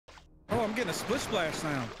Oh, I'm getting a splish splash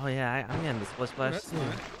sound. Oh yeah, I'm getting the splish Oh, splash that's too.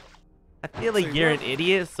 nice. I feel like you're an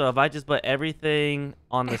idiot, so if I just put everything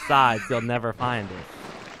on the sides, you'll never find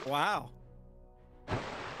it. Wow.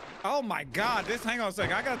 Oh my God! Hang on a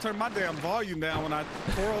second. I gotta turn my damn volume down when I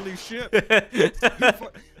pour all these ships. It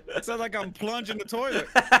sounds like I'm plunging the toilet.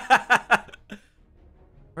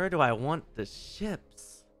 Where do I want the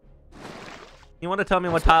ships? You want to tell me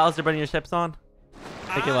what tiles you're putting your ships on?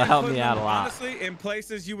 I think it'll help me out a lot. Honestly, in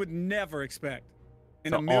places you would never expect.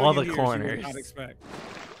 In So a million all the years, corners. you would not expect.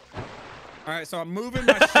 All right, so I'm moving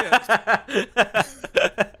my ships.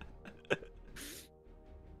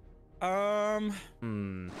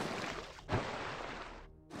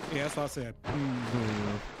 Yeah, that's what I said.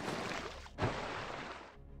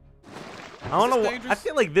 I don't know. I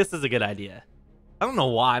feel like this is a good idea. I don't know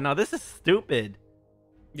why. No, this is stupid.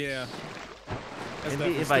 Yeah.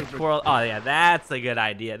 Maybe if I twirl. Oh yeah, that's a good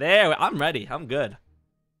idea. There, I'm ready. I'm good.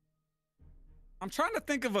 I'm trying to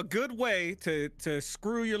think of a good way to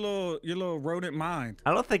screw your little rodent mind.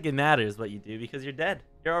 I don't think it matters what you do because you're dead.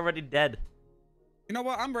 You're already dead. You know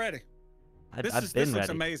what? I'm ready. This looks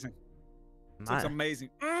amazing. This looks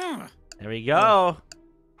amazing. There we go.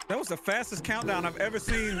 That was the fastest countdown I've ever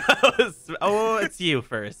seen. Oh, it's you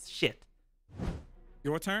first. Shit.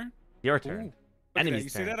 Your turn? Your turn. Enemy's you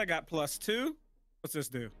see that? I got +2. What's this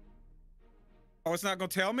do? Oh, it's not going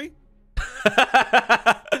to tell me?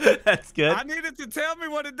 That's good. I needed to tell me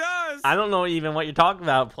what it does. I don't know even what you're talking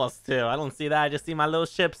about, +2. I don't see that. I just see my little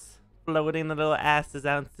ships floating the little asses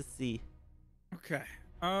out to sea. Okay.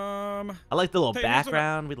 I like the little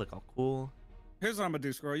background. We look all cool. Here's what I'm going to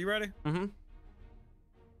do, Squirrel. You ready? Mm-hmm.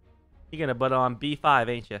 You're going to put on B5,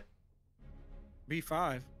 ain't you?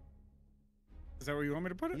 B5? Is that where you want me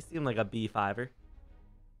to put it? You seem like a B5er.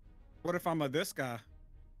 What if I'm this guy?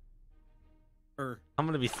 I'm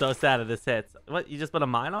gonna be so sad if this hits. What? You just put a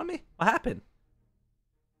mine on me? What happened?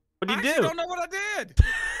 What do you do? I don't know what I did.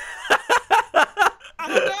 I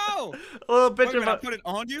don't know. A little picture of. I put it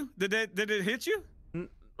on you. Did it hit you?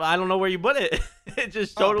 I don't know where you put it. It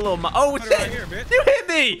just showed a little. Oh shit! Right here, bitch. You hit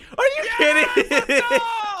me! Are you kidding?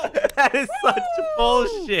 That is such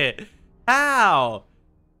bullshit. How?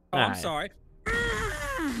 Oh, I'm sorry.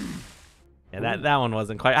 Yeah, that one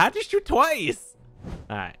wasn't quite. How'd you shoot twice?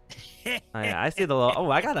 All right. Oh, yeah, I see the little.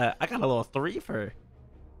 Oh, I got a little 3 for.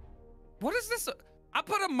 What is this? I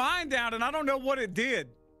put a mine down and I don't know what it did.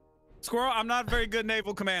 Squirrel, I'm not a very good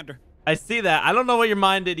naval commander. I see that. I don't know what your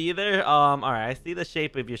mine did either. All right, I see the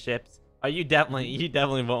shape of your ships. Oh, you definitely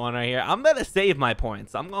put one right here. I'm gonna save my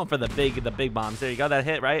points. I'm going for the big bombs. There you go. That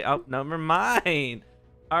hit right. Oh, never mind.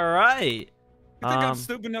 All right. You think I'm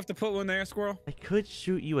stupid enough to put one there, Squirrel? I could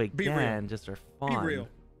shoot you again just for fun. Be real.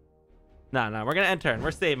 No, we're gonna end turn. We're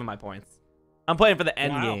saving my points. I'm playing for the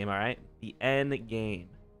end game, all right? The end game.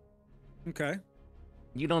 Okay.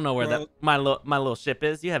 You don't know where my little ship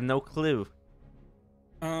is. You have no clue.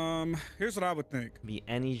 Here's what I would think. It could be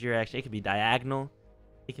any direction. It could be diagonal.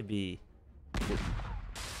 It could be.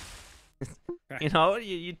 You know,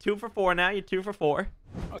 you 2 for 4 now. You're 2 for 4.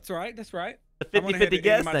 That's right. That's right. The 50-50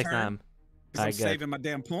 guess next time. I'm saving my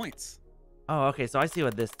damn points. Oh, okay. So I see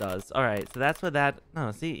what this does. All right. So that's what that.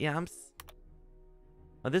 No, see, yeah,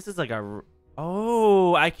 Oh, this is like a.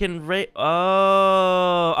 Oh, I can rate.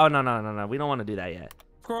 Oh, no. We don't want to do that yet.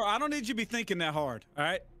 Squirrel, I don't need you to be thinking that hard. All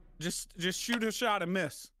right. Just shoot a shot and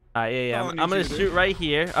miss. All right. Yeah. I'm gonna shoot right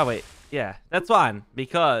here. Oh wait. Yeah, that's fine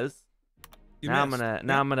because now I'm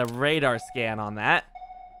gonna radar scan on that.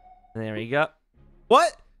 There we go.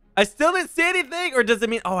 What? I still didn't see anything, or does it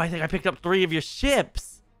mean? Oh, I think I picked up 3 of your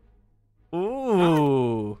ships.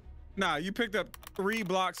 Ooh. Nah, you picked up 3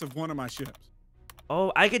 blocks of one of my ships.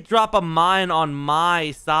 Oh, I could drop a mine on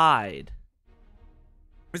my side.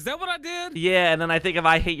 Is that what I did? Yeah, and then I think if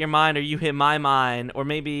I hit your mine or you hit my mine, or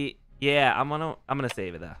maybe yeah, I'm gonna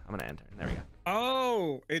save it though. I'm gonna enter. There we go.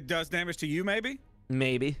 Oh, it does damage to you, maybe?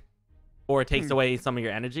 Maybe, or it takes away some of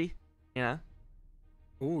your energy. You know.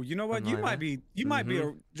 Ooh, you know what? You might be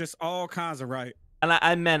just all kinds of right. And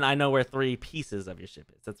I meant I know where 3 pieces of your ship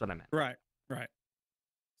is. That's what I meant. Right.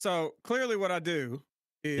 So clearly, what I do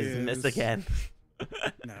is miss again.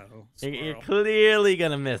 No, you're clearly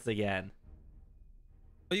gonna miss again.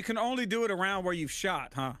 You can only do it around where you've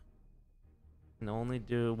shot, huh? Can only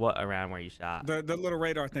do what around where you shot? The little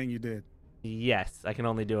radar thing you did. Yes, I can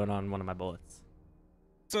only do it on one of my bullets.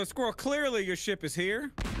 So, Squirrel, clearly your ship is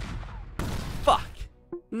here. Fuck.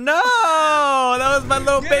 No! That was my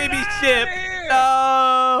little baby ship.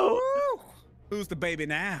 No! Woo. Who's the baby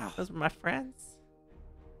now? Those were my friends.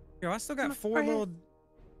 Yo, I still got 4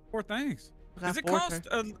 things. Does it cost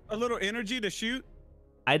a little energy to shoot?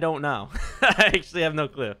 I don't know. I actually have no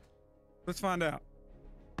clue. Let's find out.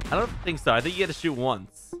 I don't think so. I think you get to shoot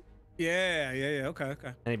once. Yeah. Okay.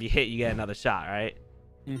 And if you hit, you get another shot, right?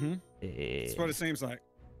 Mm-hmm. That's what it seems like.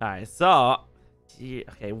 All right, so,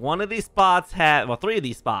 okay, one of these spots had, well, 3 of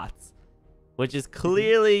these spots, which is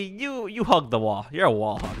clearly, you hug the wall. You're a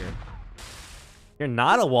wall hugger. You're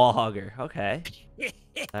not a wall hugger. Okay. All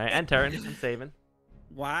right, and turn. I'm saving.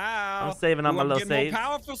 Wow. I'm saving on my little save. More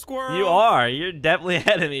powerful, squirrel. You are. You're definitely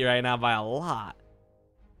ahead of me right now by a lot.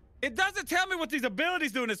 It doesn't tell me what these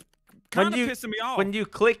abilities do, and it's kind of pissing me off. When you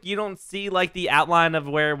click, you don't see, like, the outline of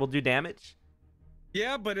where it will do damage?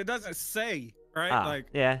 Yeah, but it doesn't say, right? Oh, like,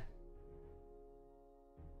 yeah.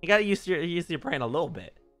 You gotta use your brain a little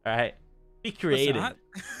bit, all right? Be creative.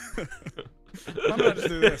 Listen, I'm gonna just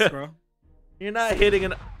do this, bro. You're not hitting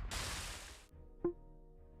an...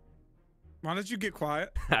 Why don't you get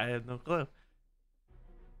quiet? I have no clue.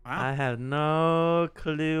 Wow. I have no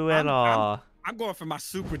clue at all. I'm going for my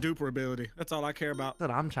super duper ability. That's all I care about. That's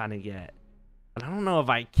what I'm trying to get. But I don't know if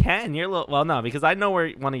I can. You're a little... Well, no, because I know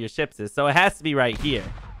where one of your ships is, so it has to be right here.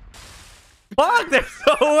 Fuck, there's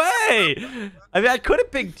no way! I mean, I could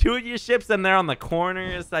have picked 2 of your ships and they're on the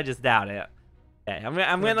corners. I just doubt it. Okay, I'm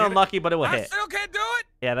getting unlucky, but it will hit. I still can't do it!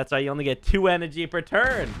 Yeah, that's right. You only get 2 energy per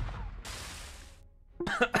turn.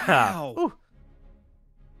 Wow.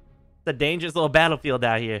 It's a dangerous little battlefield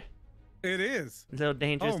out here. It is. A little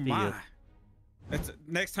dangerous field.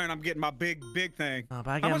 Next turn, I'm getting my big thing. Oh,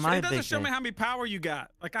 but I get my it doesn't big show thing. me how many power you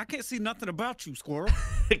got. Like, I can't see nothing about you, squirrel.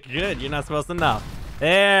 Good. You're not supposed to know.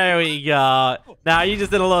 There we go. Now you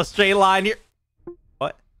just in a little straight line here.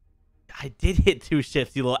 What? I did hit 2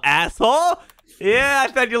 ships, you little asshole. Yeah,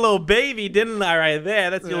 I fed your little baby, didn't I? Right there.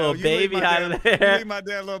 That's your little baby out there. Leave my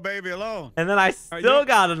damn little baby alone. And then I still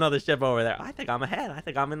got another ship over there. I think I'm ahead. I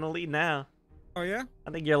think I'm in the lead now. Oh, yeah?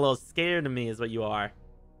 I think you're a little scared of me is what you are.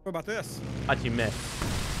 What about this? How'd you miss?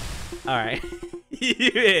 All right.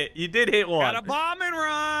 You did hit 1. Got a bomb and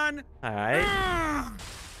run. All right.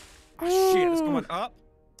 Oh, shit. It's going up.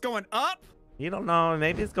 It's going up. You don't know.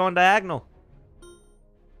 Maybe it's going diagonal.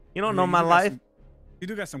 You don't know my life. You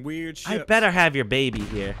do got some weird shit. I better have your baby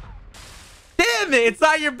here. Damn it. It's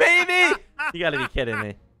not your baby. You got to be kidding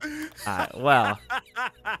me. All right. Well,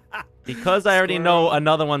 because I already know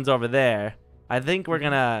another one's over there, I think we're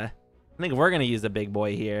going to... use a big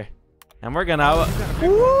boy here. And we're gonna...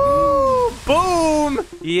 Woo! Boom!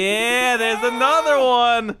 Yeah, there's another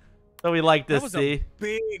one! So we like to see. A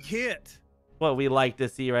big hit. What we like to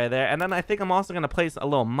see right there. And then I think I'm also gonna place a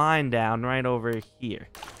little mine down right over here.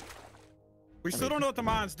 We still don't know what the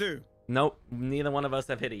mines do. Nope. Neither one of us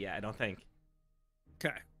have hit it yet, I don't think.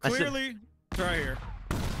 Okay. Clearly, it's right here.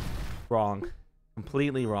 Wrong.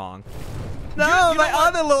 Completely wrong. No, my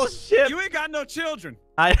other little ship. You ain't got no children.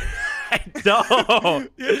 I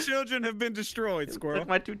don't. Your children have been destroyed, squirrel. Took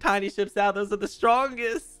my 2 tiny ships out. Those are the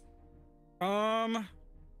strongest. I'm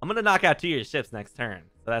gonna knock out 2 of your ships next turn,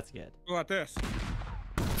 so that's good. What about this?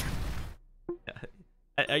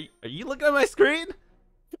 Are you looking at my screen?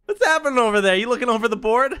 What's happening over there? You looking over the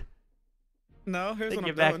board? No, here's what I'm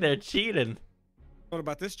you're doing. back there cheating. What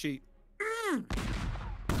about this cheat?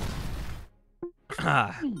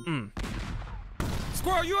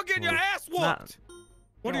 Squirrel, you are getting your ass whooped.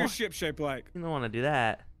 What are your ships shaped like? You don't want to do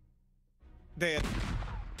that. Dead.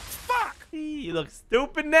 Fuck! You look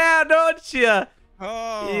stupid now, don't you?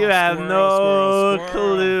 Oh, you have no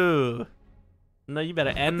clue. No, you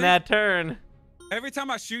better end that turn. Every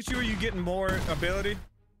time I shoot you, are you getting more ability?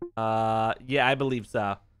 Yeah, I believe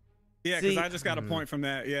so. Yeah, because I just got a point from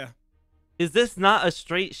that, yeah. Is this not a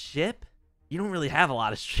straight ship? You don't really have a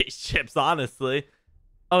lot of straight ships, honestly.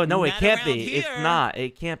 Oh, no, it can't be. Here. It's not.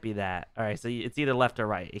 It can't be that. All right, so it's either left or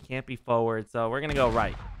right. It can't be forward, so we're going to go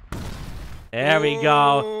right. There we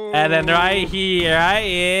go. And then right here, right?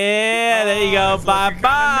 Yeah, there you go.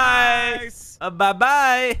 Bye-bye. Nice.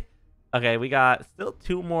 Bye-bye. Okay, we got still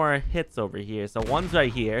 2 more hits over here. So one's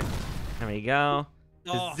right here. There we go.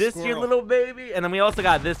 Is this your little baby? And then we also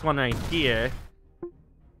got this one right here.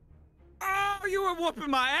 Oh, you are whooping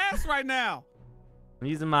my ass right now. I'm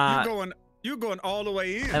using my... You're going all the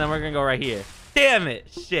way in. And then we're going to go right here. Damn it.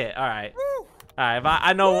 Shit. All right. Woo. All right, but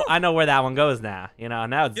I know where that one goes now. You know,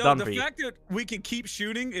 now it's done for you. The fact that we can keep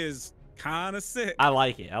shooting is kind of sick. I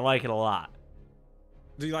like it. I like it a lot.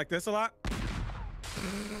 Do you like this a lot?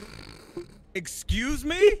 Excuse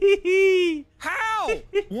me? How?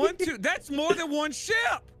 1, 2. That's more than 1 ship.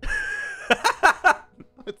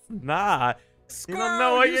 It's not. You don't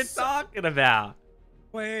know what you're talking about.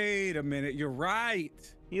 Wait a minute. You're right.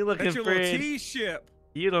 You looking That's your for little T-ship.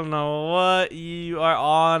 You don't know what you are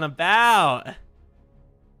on about.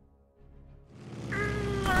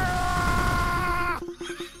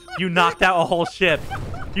 You knocked out a whole ship.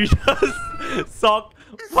 You just sunk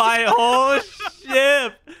my whole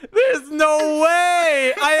ship. There's no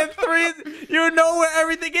way. I have 3. You know where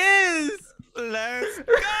everything is. Let's go.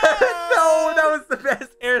 No, that was the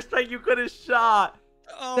best airstrike you could have shot.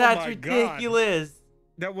 Oh That's my ridiculous.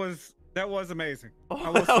 God. That was amazing. Oh, I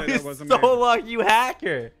will say that was amazing. So lucky, you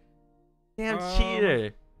hacker. Damn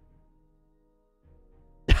cheater.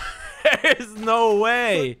 There's no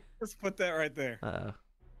way. Let's put that right there. Uh-oh.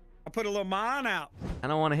 I put a little mine out. I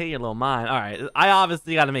don't want to hit your little mine. All right, I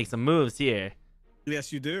obviously got to make some moves here.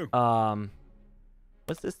 Yes, you do.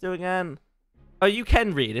 What's this do again? Oh, you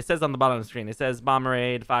can read. It says on the bottom of the screen. It says bomber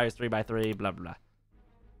raid, fires 3x3, blah blah.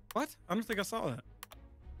 What? I don't think I saw that.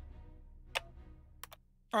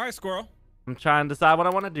 All right, Squirrel. I'm trying to decide what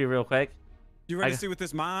I want to do real quick. You ready to see what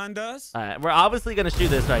this mine does? All right, we're obviously gonna shoot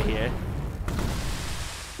this right here.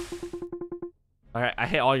 All right, I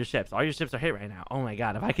hit all your ships. All your ships are hit right now. Oh my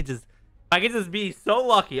god, if I could just be so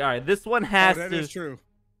lucky. All right, this one has to. That is true.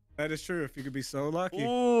 That is true. If you could be so lucky.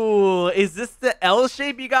 Ooh, is this the L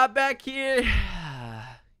shape you got back here?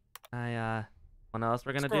 What else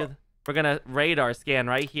we're gonna do? We're gonna radar scan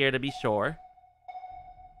right here to be sure.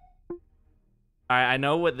 All right, I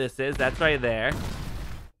know what this is. That's right there.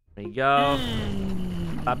 There you go.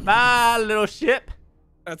 Bye-bye, little ship.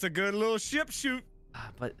 That's a good little ship shoot.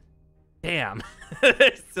 But, damn.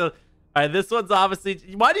 So, all right, this one's obviously...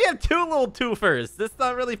 Why do you have 2 little twofers? This is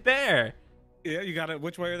not really fair. Yeah, you got it.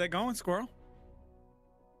 Which way are they going, Squirrel?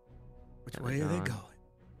 Which way are they going?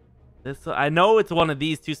 This, I know it's one of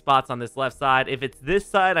these 2 spots on this left side. If it's this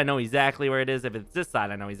side, I know exactly where it is. If it's this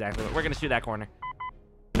side, I know exactly where. We're going to shoot that corner.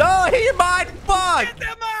 No, hit your mine! Fuck! Hit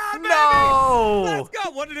them on, no! Let's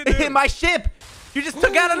go. What did it do? It hit my ship! You just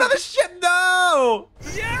took out another ship! No!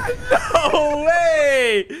 Yes! No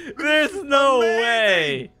way! There's no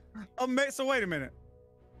way! So wait a minute.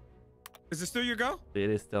 Is it still your go? It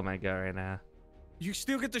is still my go right now. You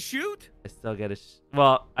still get to shoot? I still get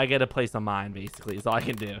well, I get to place a mine, basically, is all I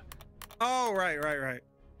can do. Oh, right.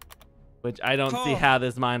 Which I don't see how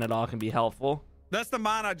this mine at all can be helpful. That's the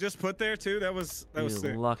mine I just put there, too. That was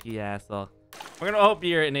sick. Lucky asshole. We're going to hope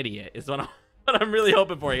you're an idiot, is what I'm really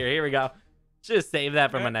hoping for here. Here we go. Just save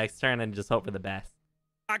that for my next turn and just hope for the best.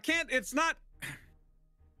 I can't, it's not...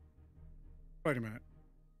 Wait a minute.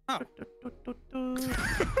 Oh.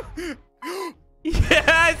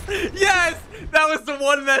 Yes! Yes! That was the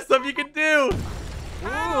one mess up you could do!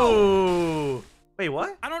 Ooh! Wait,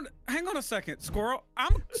 what? Hang on a second, Squirrel.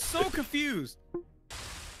 I'm so confused.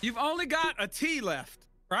 You've only got a T left,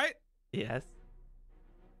 right? Yes.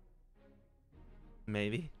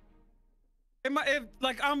 Maybe.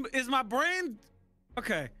 Is my brain...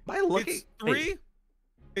 Okay. Am I looking? It's 3. Hey.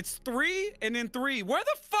 It's 3 and then 3. Where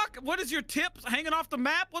the fuck? What is your tip hanging off the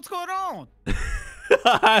map? What's going on?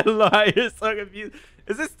 I lie. You're so confused.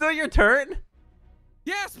 Is this still your turn?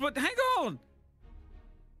 Yes, but hang on.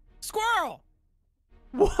 Squirrel.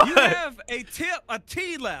 What? You have a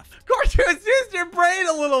T left. Cartoonz, use your brain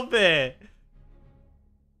a little bit.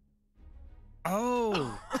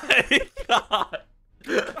 Oh. My God.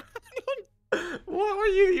 What were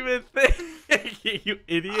you even thinking, you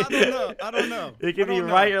idiot? I don't know. It can be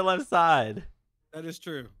right or left side. That is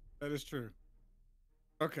true.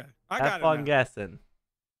 Okay. I got it. Have fun guessing.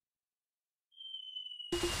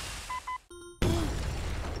 I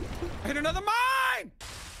hit another mine!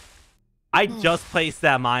 I just placed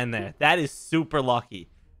that mine there. That is super lucky.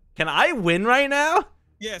 Can I win right now?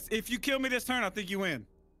 Yes. If you kill me this turn, I think you win.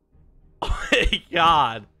 Oh my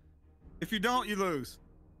God. If you don't, you lose.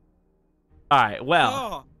 All right, well.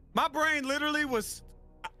 Oh, my brain literally was...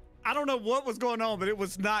 I don't know what was going on, but it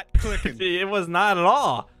was not clicking. It was not at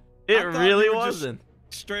all. It really wasn't.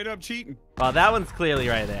 Straight up cheating. Well, that one's clearly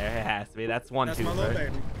right there. It has to be. That's one, That's two. my little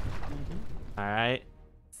baby. All right.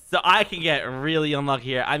 So I can get really unlucky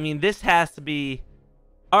here. I mean, this has to be...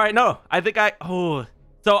 All right, no. I think I... Oh.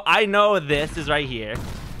 So I know this is right here.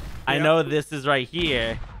 I know this is right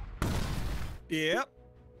here. Yep.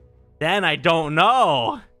 Then I don't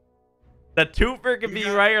know. The twofer can be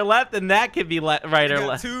right or left, and that can be right or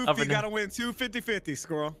left. You got to win 2 50-50,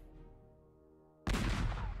 Squirrel.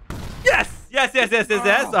 Yes! Yes.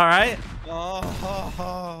 All right.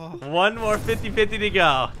 Oh. One more 50-50 to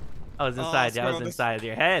go. I was inside. I was inside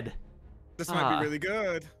your head. This might be really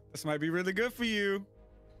good. This might be really good for you.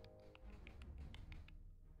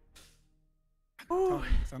 I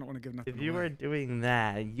don't want to give nothing If you away. were doing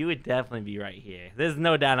that, you would definitely be right here. There's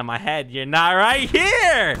no doubt in my head you're not right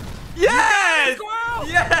here. Yes!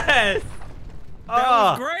 Yes! That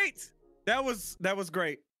was great. That was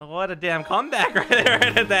great. What a damn comeback right there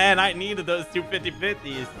at the end. I needed those two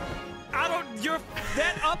 50-50s. I don't. You're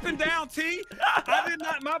that up and down, T. I did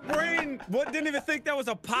not. My brain didn't even think that was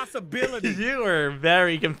a possibility. You were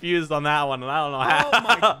very confused on that one, and I don't know how. Oh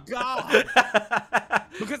my god.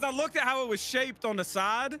 Because I looked at how it was shaped on the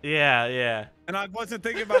side. Yeah, yeah. And I wasn't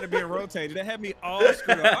thinking about it being rotated. It had me all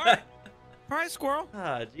screwed up. All right, squirrel.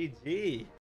 Ah, GG.